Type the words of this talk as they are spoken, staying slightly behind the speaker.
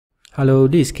Hello,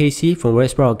 this is Casey from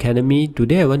WordSprout Academy.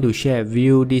 Today I want to share with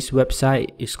you this website.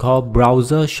 It's called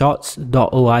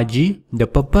browsershorts.org. The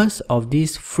purpose of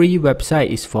this free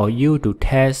website is for you to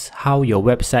test how your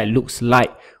website looks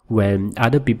like when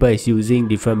other people is using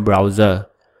different browser.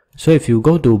 So if you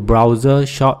go to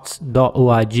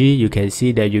browsershorts.org, you can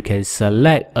see that you can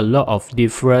select a lot of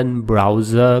different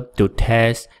browser to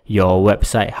test your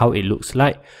website, how it looks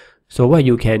like. So what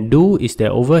you can do is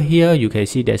that over here, you can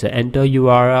see there's an enter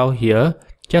URL here.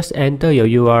 Just enter your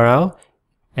URL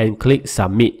and click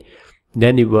submit.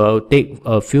 Then it will take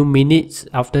a few minutes.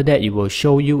 After that, it will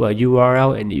show you a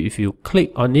URL, and if you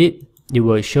click on it, it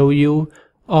will show you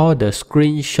all the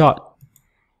screenshot.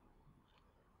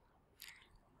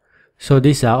 So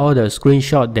these are all the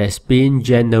screenshots that's been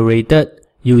generated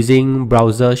using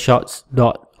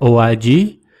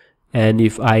browsershorts.org. And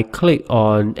if I click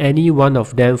on any one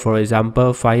of them, for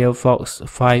example Firefox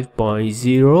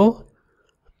 5.0,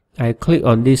 I click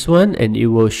on this one and it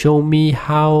will show me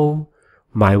how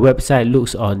my website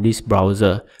looks on this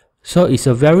browser. So it's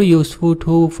a very useful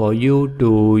tool for you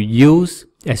to use,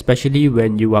 especially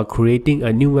when you are creating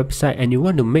a new website and you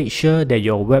want to make sure that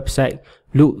your website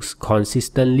looks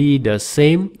consistently the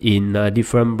same in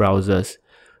different browsers.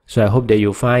 So I hope that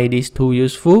you find this tool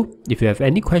useful. If you have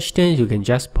any questions, you can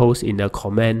just post in the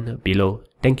comment below.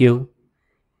 Thank you.